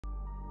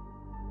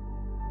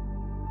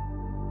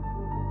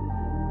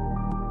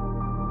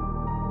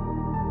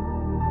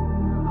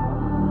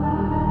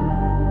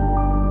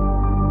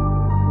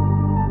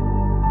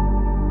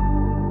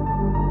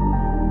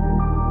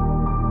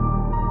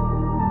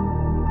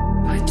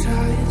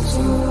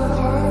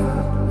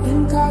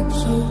got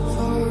so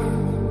far,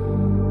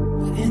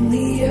 but in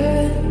the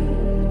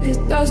end,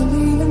 it doesn't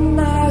even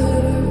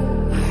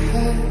matter. I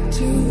had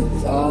to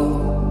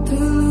fall to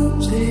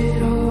lose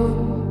it all.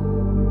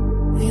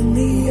 In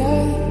the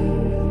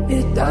end,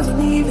 it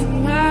doesn't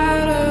even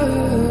matter.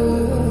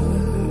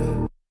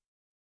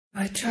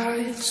 I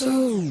tried so.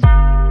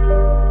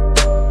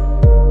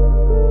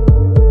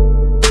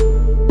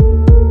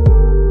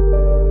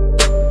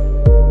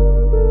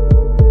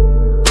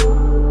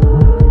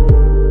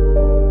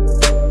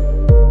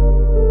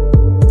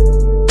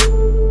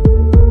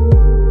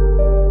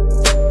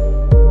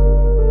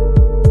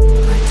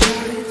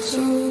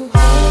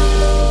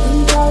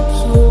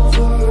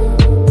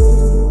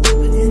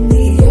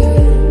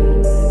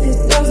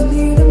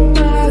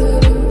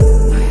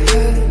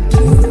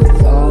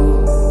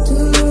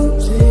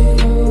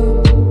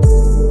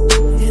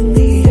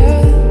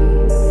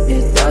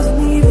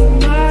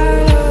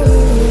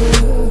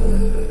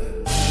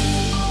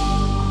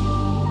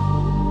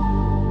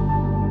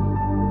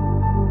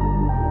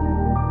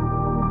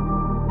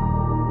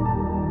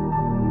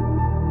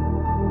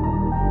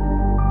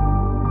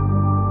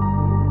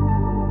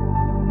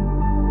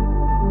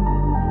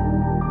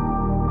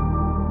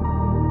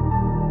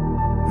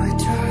 I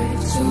tried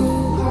so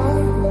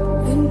hard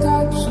and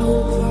got so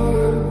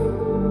far,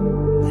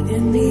 but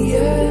in the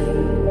end,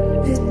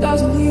 it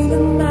doesn't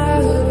even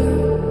matter.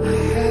 I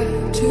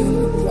had to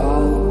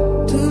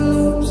fall to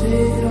lose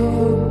it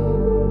all.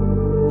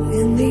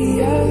 In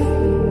the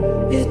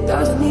end, it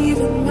doesn't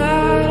even matter.